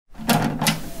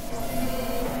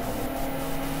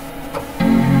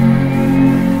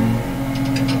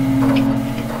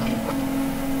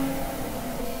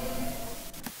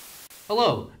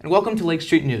Hello, and welcome to Lake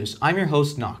Street News. I'm your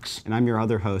host, Knox. And I'm your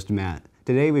other host, Matt.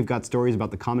 Today we've got stories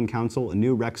about the Common Council, a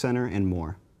new rec center, and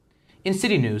more. In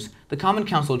city news, the Common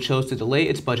Council chose to delay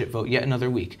its budget vote yet another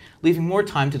week, leaving more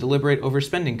time to deliberate over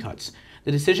spending cuts.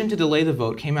 The decision to delay the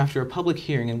vote came after a public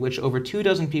hearing in which over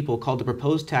 24 people called the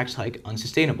proposed tax hike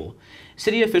unsustainable.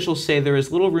 City officials say there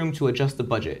is little room to adjust the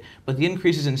budget, but the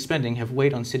increases in spending have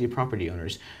weighed on city property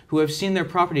owners, who have seen their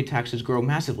property taxes grow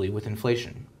massively with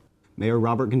inflation. Mayor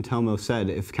Robert Cantelmo said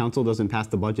if council doesn't pass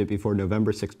the budget before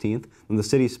November 16th, then the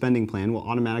city's spending plan will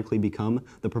automatically become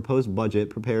the proposed budget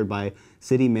prepared by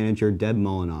city manager Deb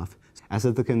Molinoff. As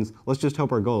Ithacans, let's just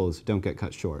hope our goals don't get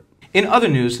cut short. In other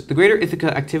news, the Greater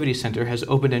Ithaca Activity Center has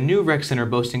opened a new rec center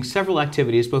boasting several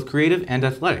activities, both creative and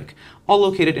athletic, all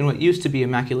located in what used to be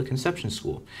Immaculate Conception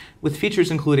School. With features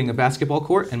including a basketball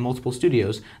court and multiple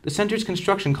studios, the center's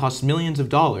construction costs millions of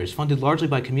dollars, funded largely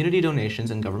by community donations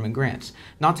and government grants,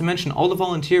 not to mention all the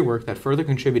volunteer work that further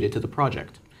contributed to the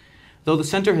project. Though the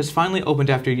center has finally opened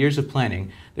after years of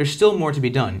planning, there's still more to be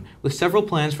done, with several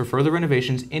plans for further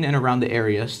renovations in and around the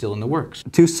area still in the works.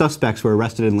 2 suspects were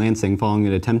arrested in Lansing following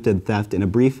an attempted theft in a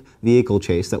brief vehicle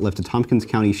chase that left a Tompkins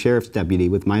County Sheriff's deputy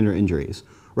with minor injuries.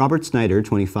 Robert Snyder,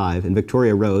 25, and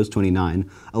Victoria Rose, 29,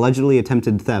 allegedly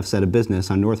attempted thefts at a business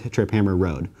on North Triphammer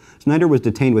Road. Snyder was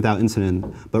detained without incident,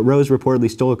 but Rose reportedly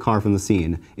stole a car from the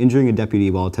scene, injuring a deputy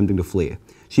while attempting to flee.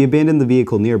 She abandoned the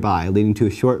vehicle nearby, leading to a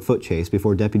short foot chase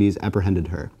before deputies apprehended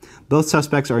her. Both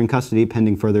suspects are in custody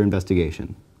pending further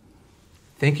investigation.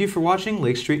 Thank you for watching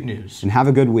Lake Street News. And have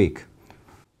a good week.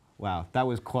 Wow, that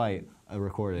was quite a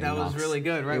recording. That was really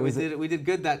good, right? We did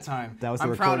good that time. That was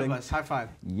I'm the proud recording. of us. High five.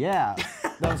 Yeah,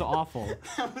 that was awful.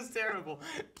 That was terrible.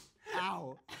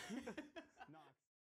 Ow.